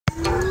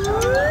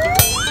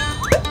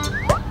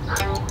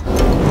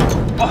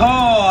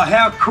Oh,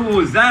 how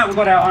cool is that? We've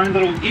got our own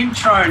little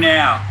intro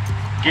now.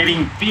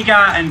 Getting bigger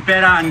and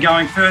better and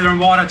going further and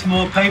wider to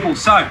more people.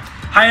 So,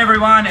 hey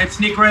everyone, it's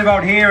Nick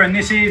Riewoldt here and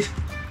this is...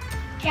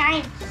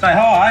 James. Say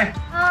hi.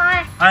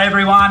 Hi. Hey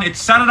everyone,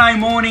 it's Saturday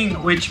morning,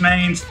 which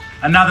means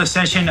another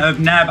session of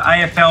NAB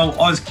AFL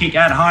Auskick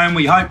at home.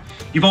 We hope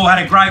you've all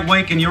had a great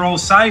week and you're all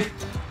safe.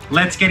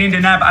 Let's get into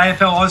NAB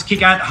AFL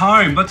Auskick at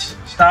home. Let's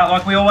start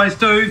like we always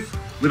do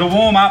with a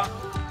warm-up.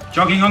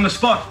 Jogging on the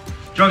spot,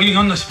 jogging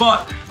on the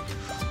spot,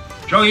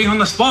 jogging on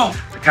the spot.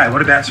 Okay,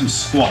 what about some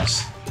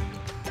squats?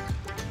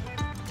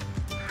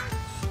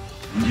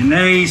 Bend your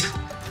knees,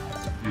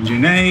 bend your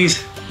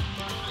knees.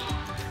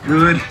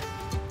 Good.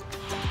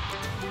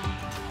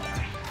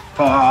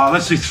 Oh,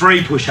 let's do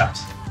 3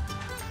 push-ups.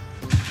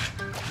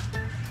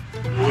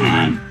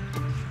 1,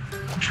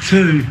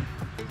 2,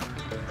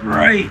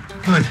 3.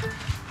 Good.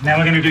 Now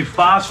we're going to do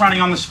fast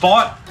running on the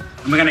spot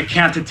and we're going to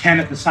count to 10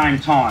 at the same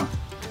time.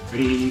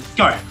 Ready,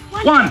 go.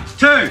 1,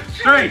 2,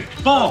 3,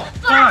 4,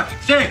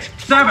 5, 6,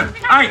 7,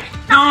 8,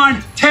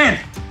 9, 10.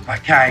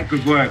 Okay,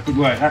 good work, good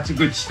work. That's a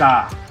good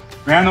start.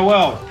 Around the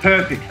world,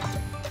 perfect.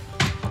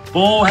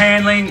 Ball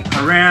handling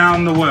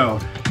around the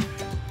world.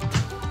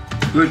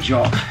 Good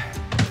job.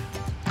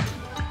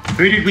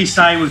 Who did we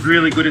say was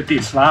really good at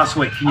this last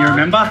week? Can you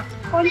remember?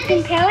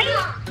 Bontempelli.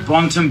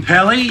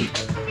 Bontempelli.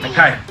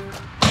 Okay.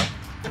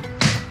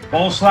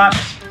 Ball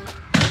slaps.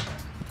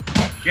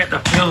 Get the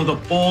feel of the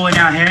ball in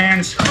our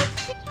hands.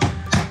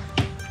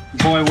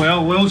 Boy,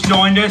 Will's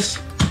joined us.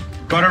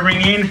 Got a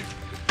ring in.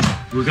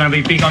 We're going to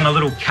be big on the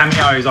little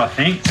cameos, I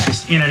think.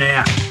 Just in and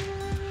out.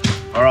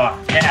 All right,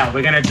 now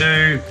we're going to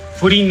do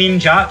footy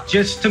ninja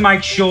just to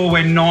make sure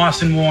we're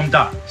nice and warmed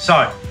up.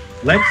 So,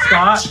 let's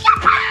start.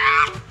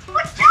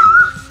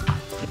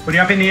 Put it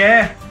up in the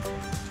air.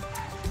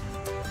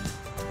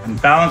 And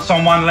balance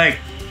on one leg.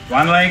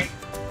 One leg.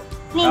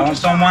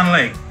 Balance on one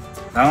leg.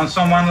 Balance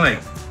on one leg.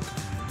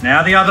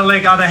 Now the other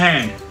leg, other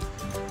hand.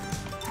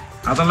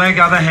 Other leg,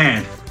 other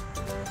hand.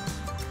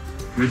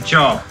 Good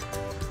job.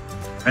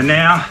 And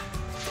now,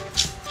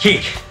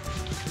 kick.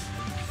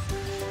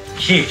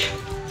 Kick.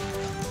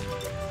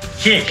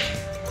 Kick.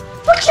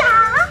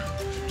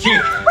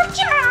 Kick.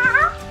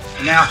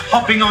 Now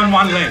hopping on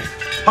one leg.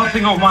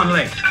 Hopping on one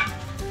leg.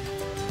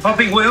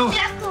 Hopping, Will.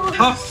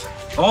 Hop.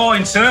 Oh,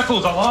 in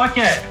circles, I like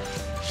it.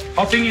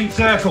 Hopping in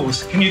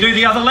circles. Can you do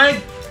the other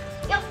leg?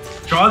 Yep.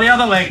 Try the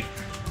other leg.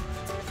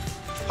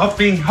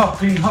 Hopping,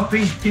 hopping,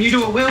 hopping. Can you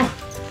do it, Will?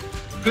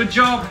 Good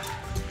job.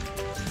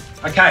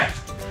 Okay,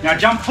 now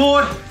jump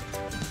forward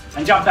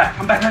and jump back.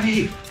 Come back over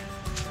here.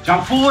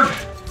 Jump forward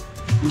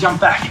and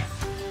jump back.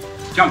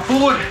 Jump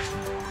forward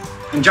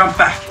and jump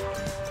back.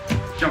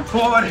 Jump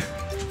forward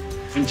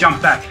and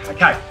jump back.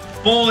 Okay,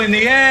 ball in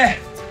the air.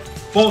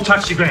 Ball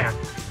touch the ground.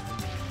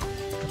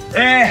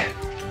 Air,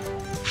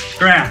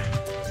 ground.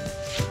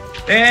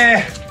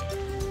 Air,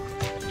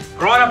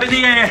 right up in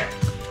the air.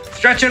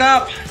 Stretch it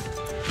up.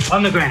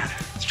 On the ground.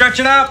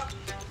 Stretch it up.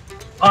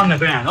 On the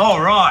ground.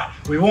 All right.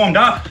 We warmed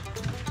up.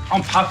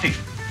 I'm puffing.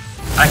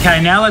 Okay,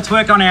 now let's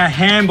work on our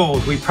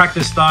handballs. We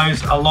practiced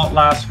those a lot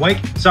last week.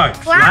 So,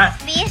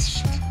 Flat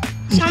fist.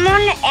 Some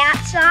on the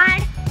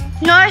outside.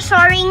 No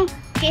throwing.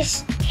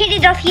 Just hit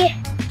it off your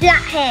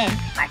flat hand.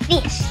 Like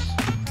this.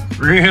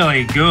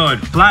 Really good.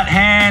 Flat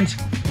hand.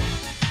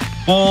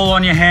 Ball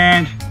on your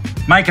hand.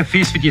 Make a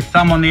fist with your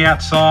thumb on the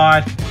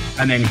outside.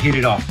 And then hit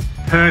it off.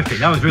 Perfect,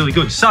 that was really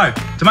good. So,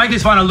 to make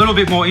this one a little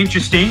bit more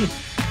interesting,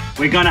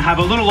 we're going to have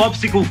a little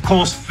obstacle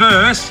course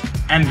first,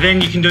 and then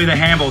you can do the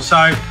handball.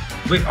 So,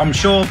 I'm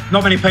sure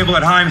not many people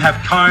at home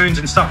have cones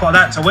and stuff like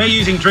that, so we're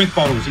using drink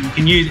bottles. You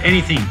can use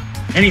anything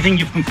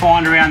you can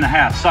find around the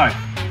house. So,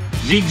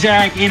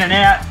 zigzag in and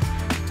out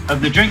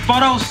of the drink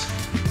bottles,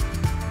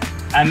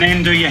 and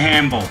then do your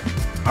handball.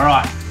 All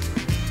right,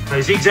 so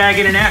zigzag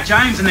in and out,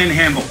 James, and then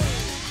handball.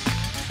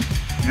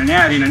 In and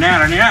out, in and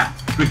out, in and out.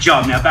 Good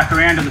job, now back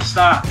around to the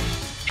start.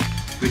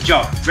 Good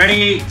job.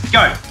 Ready,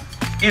 go.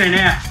 In and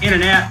out, in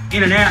and out,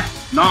 in and out.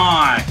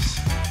 Nice.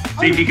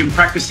 See if you can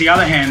practice the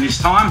other hand this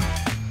time.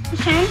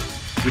 Okay.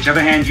 Whichever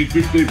hand you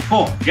did do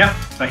before. Yep.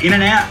 So in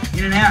and out,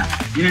 in and out,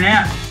 in and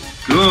out.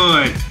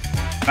 Good.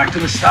 Back to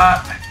the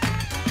start.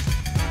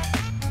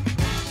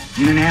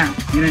 In and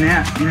out, in and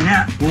out, in and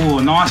out. Oh,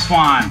 nice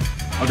one.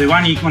 I'll do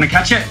one. You want to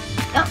catch it?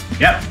 Yep.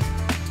 Yep.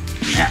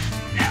 In and out,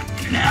 in and out,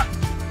 in and out.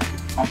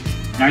 Oh.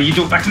 Now you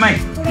do it back to me.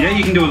 Yeah,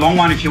 you can do a long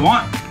one if you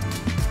want.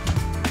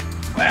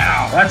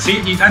 Wow, that's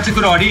it. That's a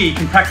good idea. You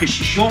can practice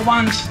your short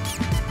ones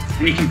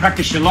and you can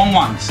practice your long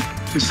ones.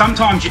 Because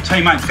sometimes your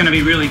teammate's going to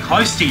be really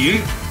close to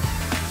you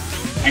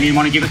and you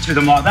want to give it to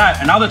them like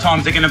that. And other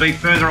times they're going to be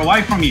further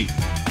away from you.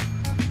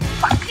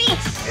 Like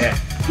this. Yeah.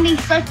 Moving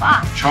so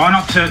fast. Try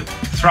not to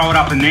throw it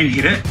up and then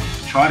hit it.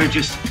 Try to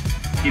just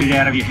get it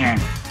out of your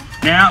hand.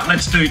 Now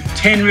let's do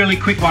 10 really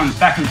quick ones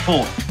back and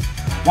forth.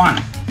 1,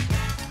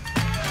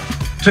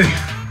 2,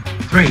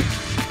 3,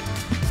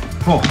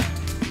 4,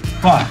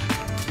 5,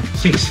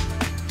 6,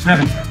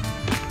 7,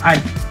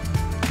 8,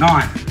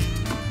 9,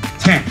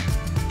 10.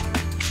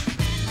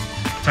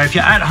 So if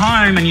you're at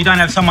home and you don't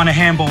have someone to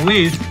handball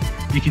with,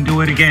 You can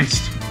do it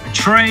against a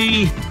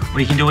tree, or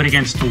you can do it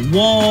against a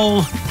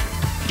wall.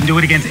 You can do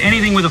it against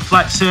anything with a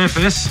flat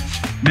surface.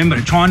 Remember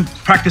to try and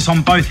practice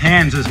on both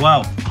hands as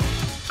well.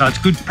 So it's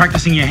good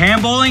practicing your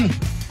handballing,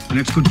 and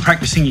it's good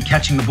practicing you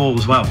catching the ball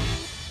as well.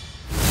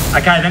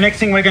 Okay, the next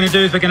thing we're going to do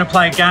is we're going to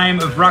play a game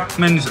of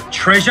Ruckman's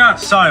Treasure.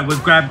 So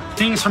we've grabbed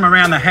things from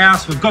around the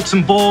house. We've got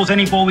some balls,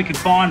 any ball we could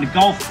find, a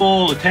golf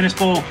ball, a tennis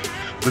ball.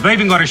 We've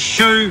even got a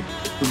shoe,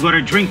 we've got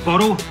a drink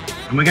bottle,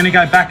 and we're going to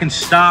go back and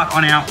start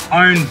on our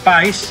own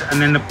base.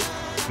 And then the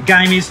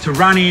game is to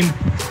run in,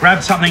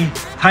 grab something,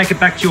 take it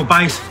back to your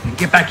base, and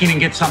get back in and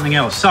get something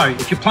else. So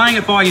if you're playing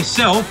it by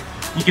yourself,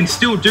 you can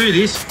still do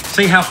this,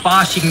 see how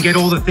fast you can get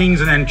all the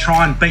things and then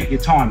try and beat your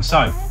time.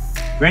 So,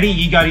 ready?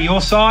 You go to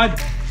your side.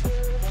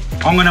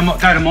 I'm going to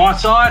go to my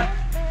side.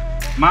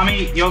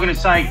 Mummy, you're going to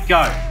say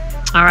go.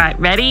 All right,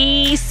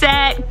 ready,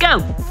 set, go.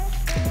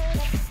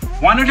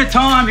 One at a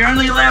time. You're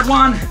only allowed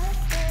one.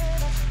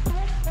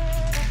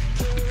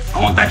 I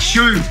want that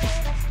shoe.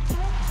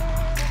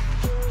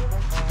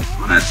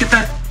 Let's get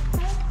that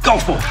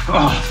golf ball.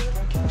 Oh.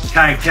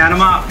 Okay, count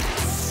them up.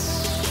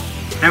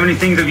 How many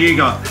things have you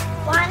got?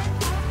 1,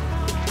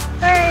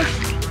 2,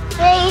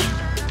 3,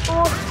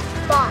 4,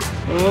 5.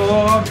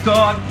 Oh, I've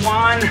got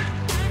 1,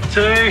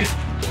 2,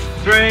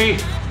 3,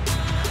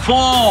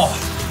 4.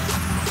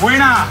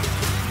 Winner.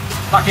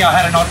 Lucky I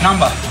had an odd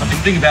number. I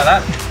didn't think about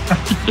that.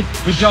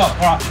 Good job.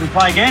 All right, should we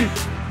play again?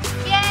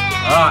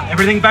 Yeah. All right,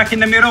 everything back in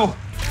the middle.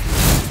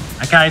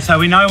 Okay, so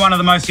we know one of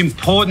the most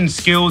important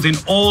skills in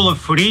all of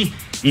footy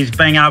is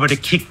being able to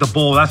kick the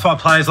ball. That's why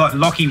players like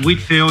Lockie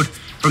Whitfield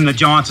from the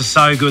Giants are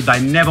so good. They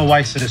never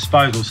waste the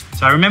disposals.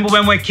 So remember,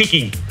 when we're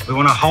kicking, we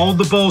want to hold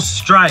the ball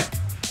straight.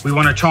 We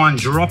want to try and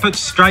drop it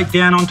straight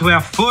down onto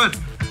our foot,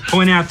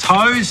 point our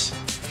toes,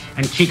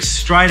 and kick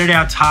straight at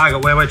our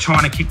target where we're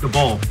trying to kick the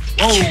ball.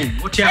 Oh,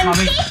 watch out,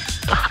 Mummy.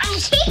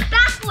 And kick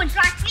backwards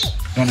like this.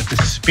 You want it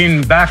to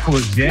spin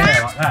backwards, yeah,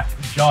 like that.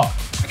 Good job.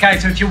 Okay,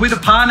 so if you're with a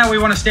partner, we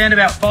want to stand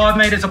about 5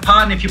 metres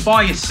apart, and if you're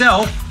by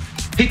yourself,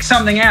 pick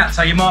something out.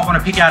 So you might want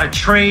to pick out a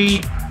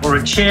tree or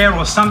a chair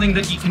or something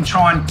that you can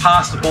try and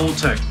pass the ball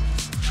to.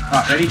 All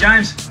right, ready,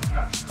 James?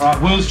 All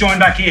right, Will's joined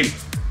back in.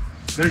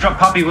 I'm going to drop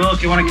puppy, Will,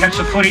 if you want to catch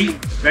the footy.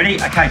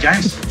 Ready? Okay,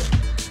 James.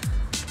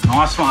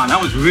 Nice one. That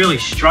was really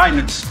straight and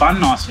it spun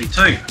nicely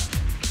too.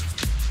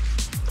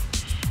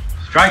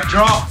 Straight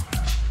drop.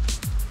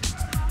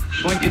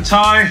 Point your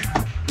toe.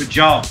 Good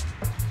job.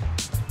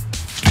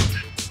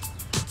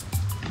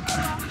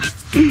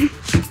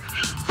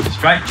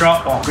 Straight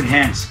drop. Oh, good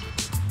hands.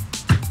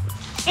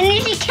 And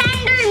if you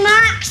can do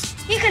marks,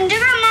 you can do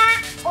a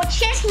mark or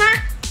chest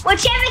mark,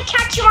 whichever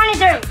catch you want to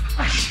do.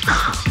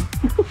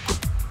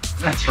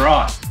 That's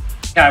right.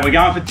 Okay, we're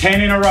going for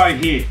 10 in a row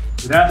here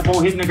without the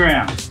ball hitting the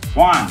ground.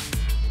 1.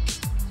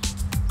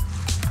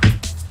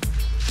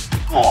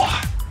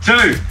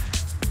 2.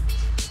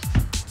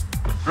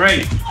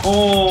 3.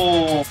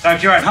 4. So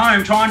if you're at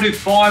home, try and do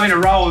 5 in a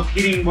row of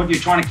hitting what you're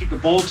trying to kick the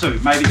ball to.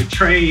 Maybe the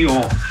tree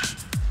or...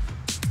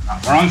 No,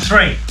 we're on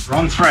 3. We're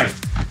on 3.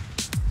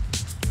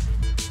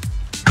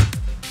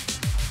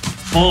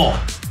 4.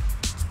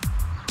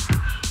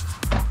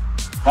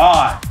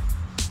 5.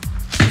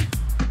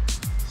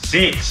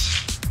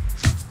 6.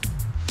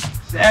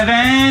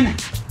 7.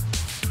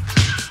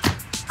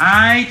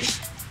 8.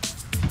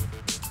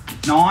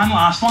 9.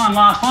 Last one,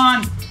 last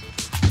one.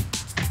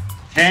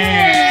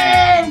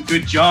 10.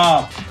 Good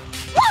job.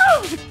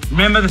 Woo!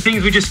 Remember the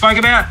things we just spoke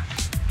about?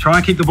 Try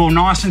and keep the ball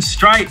nice and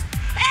straight.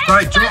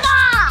 Straight drop.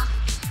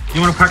 You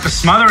want to practice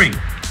smothering.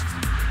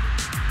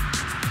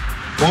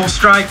 Ball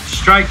straight,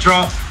 straight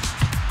drop.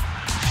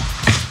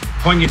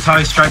 Point your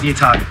toes straight to your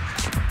target.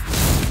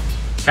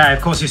 Okay,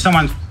 of course, if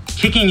someone's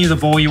kicking you the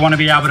ball, you want to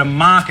be able to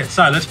mark it.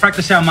 So let's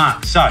practice our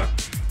mark. So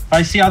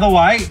face the other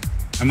way,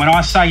 and when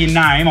I say your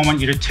name, I want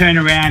you to turn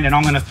around and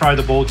I'm going to throw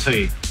the ball to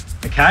you.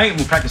 Okay,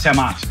 we'll practice our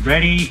marks.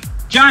 Ready?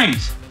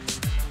 James.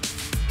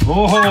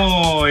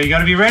 Oh, you got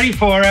to be ready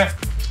for it.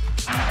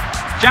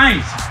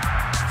 James.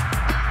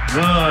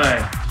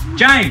 Good.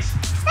 James.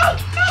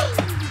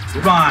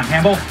 Good one.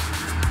 Handball.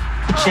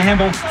 Push your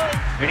handball.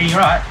 Ready? All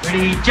right.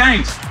 Ready?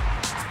 James.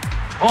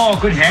 Oh,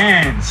 good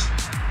hands.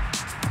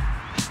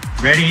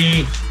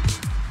 Ready?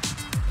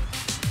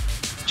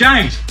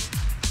 James.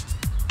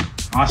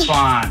 Nice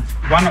one.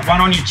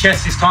 One on your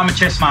chest this time, a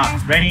chest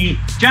mark. Ready?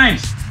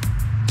 James.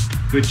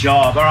 Good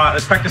job. All right,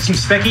 let's practice some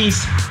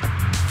speckies.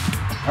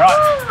 All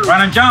right,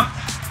 run and jump.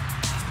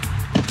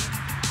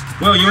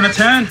 Will, you want to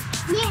turn?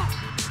 Yeah.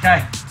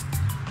 Okay,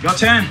 your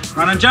turn.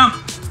 Run and jump.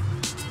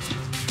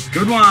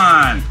 Good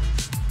one.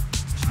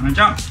 Run and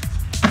jump.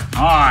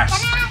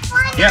 Nice.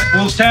 Yep,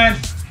 Will's turn.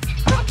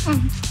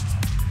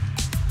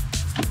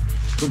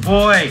 Good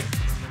boy.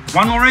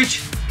 One more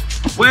each.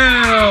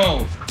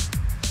 Will.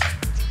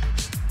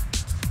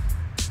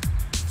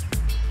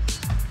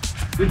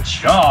 Good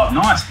job.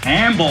 Nice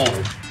handball.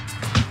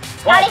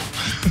 Daddy.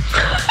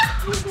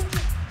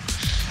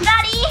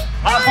 Daddy.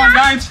 Last one,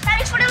 James.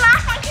 Daddy, for the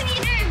last one, can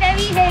you do a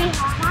very, very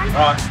hard one?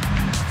 Right.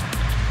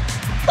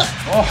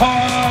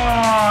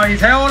 Oh, he's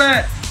held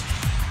it.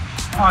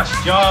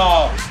 Nice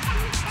job.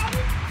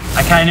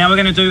 Okay, now we're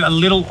going to do a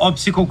little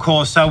obstacle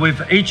course. So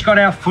we've each got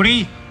our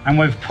footy and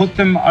we've put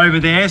them over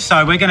there.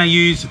 So we're going to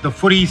use the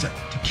footies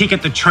to kick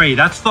at the tree.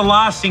 That's the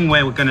last thing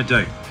we're going to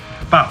do.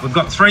 But we've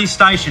got 3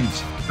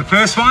 stations. The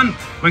first one,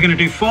 we're going to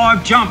do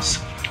 5 jumps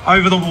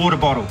over the water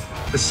bottle.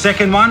 The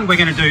second one, we're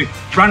going to do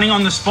running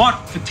on the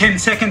spot for 10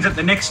 seconds at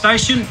the next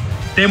station.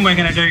 Then we're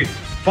going to do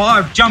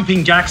 5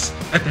 jumping jacks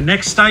at the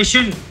next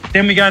station.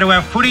 Then we go to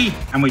our footy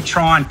and we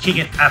try and kick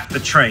it at the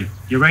tree.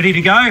 You ready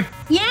to go?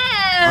 Yeah.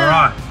 All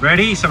right,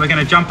 ready? So we're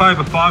going to jump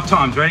over 5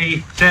 times.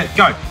 Ready, set,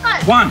 go.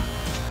 1,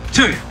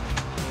 2,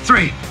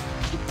 3,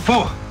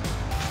 4,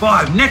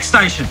 5. Next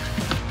station.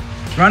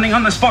 Running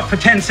on the spot for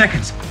 10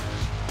 seconds.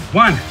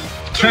 1,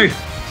 2,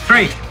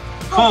 3,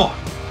 4,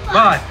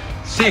 5,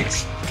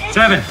 6,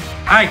 7,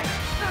 8,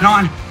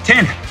 9,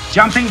 10.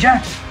 Jumping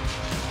jacks.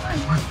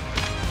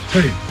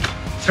 1, 2,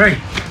 3,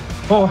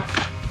 4,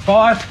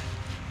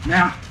 5.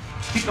 Now,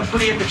 kick the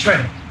footy at the tree.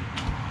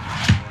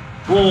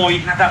 Oh, you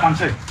can have that one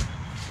too.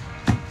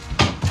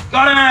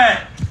 Got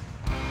it!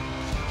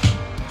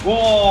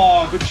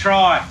 Oh, good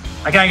try.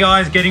 Okay,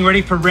 guys, getting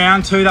ready for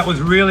round 2. That was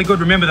really good.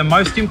 Remember, the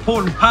most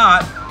important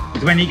part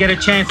is when you get a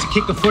chance to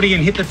kick the footy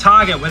and hit the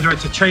target, whether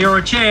it's a tree or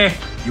a chair,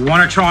 you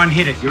want to try and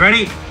hit it. You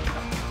ready?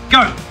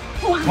 Go.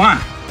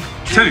 1,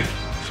 2,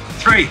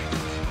 3,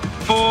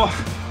 4,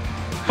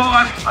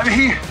 5. Over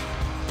here.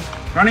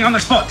 Running on the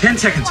spot. 10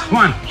 seconds.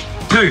 1,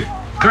 2,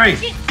 3,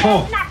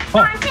 4,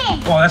 5.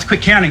 Oh, that's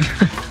quick counting.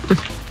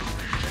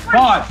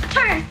 5,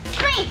 2,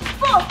 3,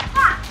 4,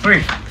 5.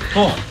 3,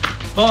 4,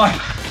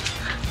 5.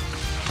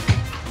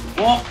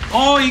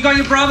 Oh, you got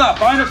your brother.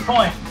 Bonus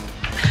point.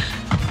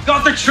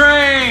 Got the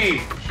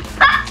tree.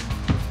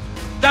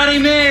 Daddy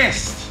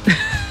missed.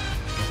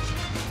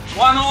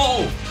 1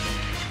 all.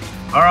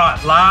 All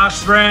right,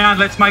 last round.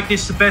 Let's make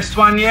this the best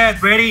one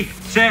yet. Ready,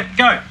 set,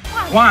 go.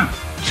 1,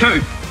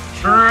 2,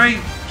 3,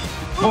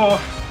 4,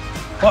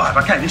 5.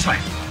 Okay, this way.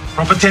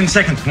 Proper 10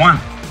 seconds. 1,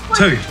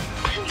 2,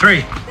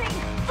 3,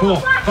 4,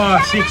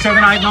 5, 6,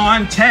 7, 8,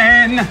 9,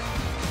 10.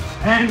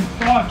 And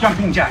 5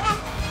 jumping jacks.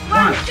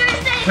 1,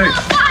 2,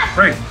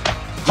 3,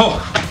 4,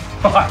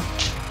 5.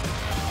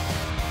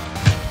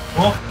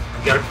 Oh,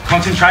 you gotta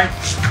concentrate.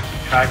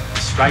 Okay,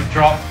 straight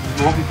drop.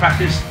 Walking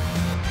practice.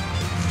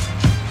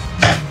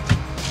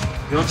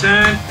 Your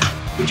turn.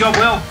 Good job,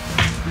 Will.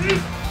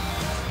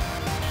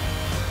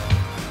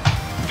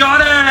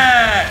 Got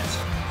it!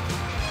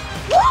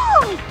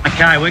 Woo!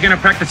 Okay, we're going to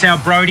practice our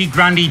Brodie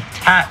Grundy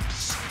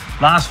taps.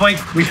 Last week,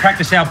 we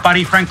practiced our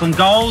Buddy Franklin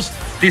goals.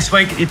 This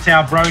week, it's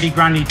our Brodie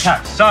Grundy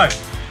taps. So,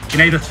 you can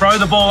either throw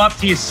the ball up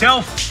to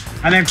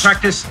yourself and then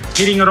practice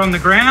hitting it on the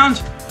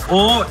ground,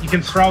 or you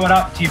can throw it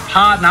up to your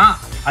partner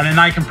and then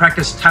they can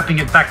practice tapping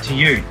it back to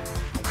you.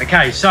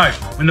 Okay, so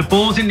when the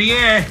ball's in the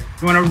air,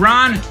 you want to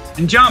run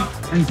and jump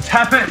and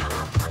tap it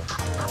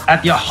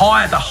at the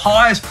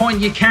highest point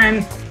you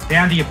can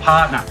down to your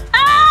partner.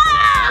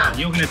 Ah!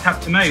 You're going to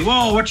tap to me.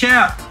 Whoa, watch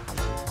out.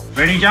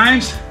 Ready,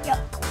 James? Yep.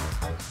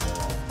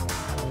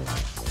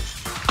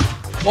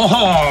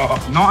 Whoa,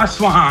 nice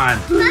one.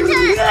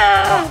 Mother.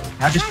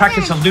 Now just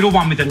practice a little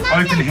one with an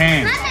open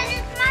hand. Mother,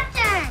 it's my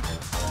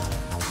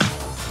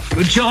turn.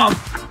 Good job.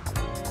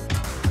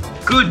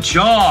 Good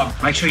job.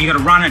 Make sure you got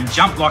to run and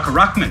jump like a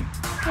ruckman.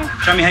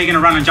 Show me how you're going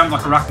to run and jump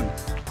like a ruckman.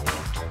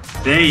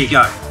 There you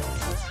go.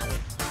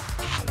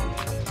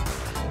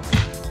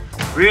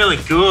 Really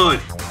good.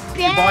 If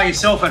you're by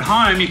yourself at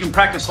home, you can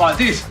practice like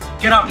this.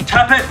 Get up and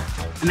tap it,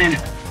 and then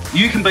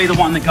you can be the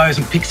one that goes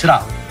and picks it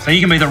up. So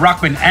you can be the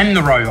ruckman and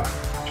the rower.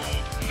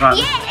 Right.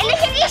 Yeah, and you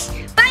can just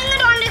bang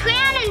it on the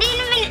ground, and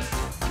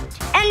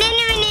then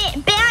when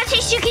it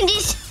bounces, you can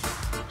just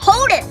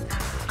hold it.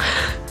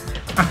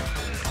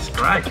 That's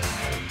great.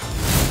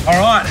 All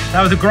right,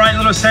 that was a great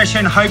little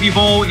session. Hope you've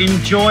all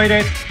enjoyed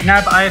it.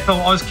 NAB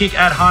AFL Auskick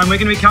at home. We're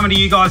going to be coming to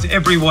you guys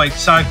every week,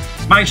 so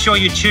make sure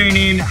you tune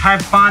in,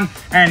 have fun,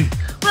 and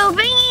we're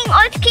bringing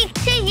Auskick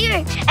to you.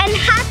 And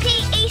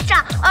happy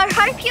Easter. I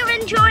hope you're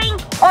enjoying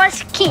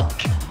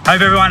Auskick.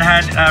 hope everyone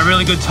had a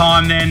really good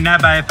time there.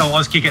 NAB AFL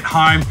Auskick at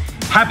home.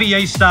 Happy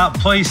Easter.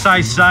 Please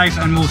stay safe,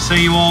 and we'll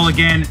see you all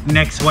again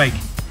next week.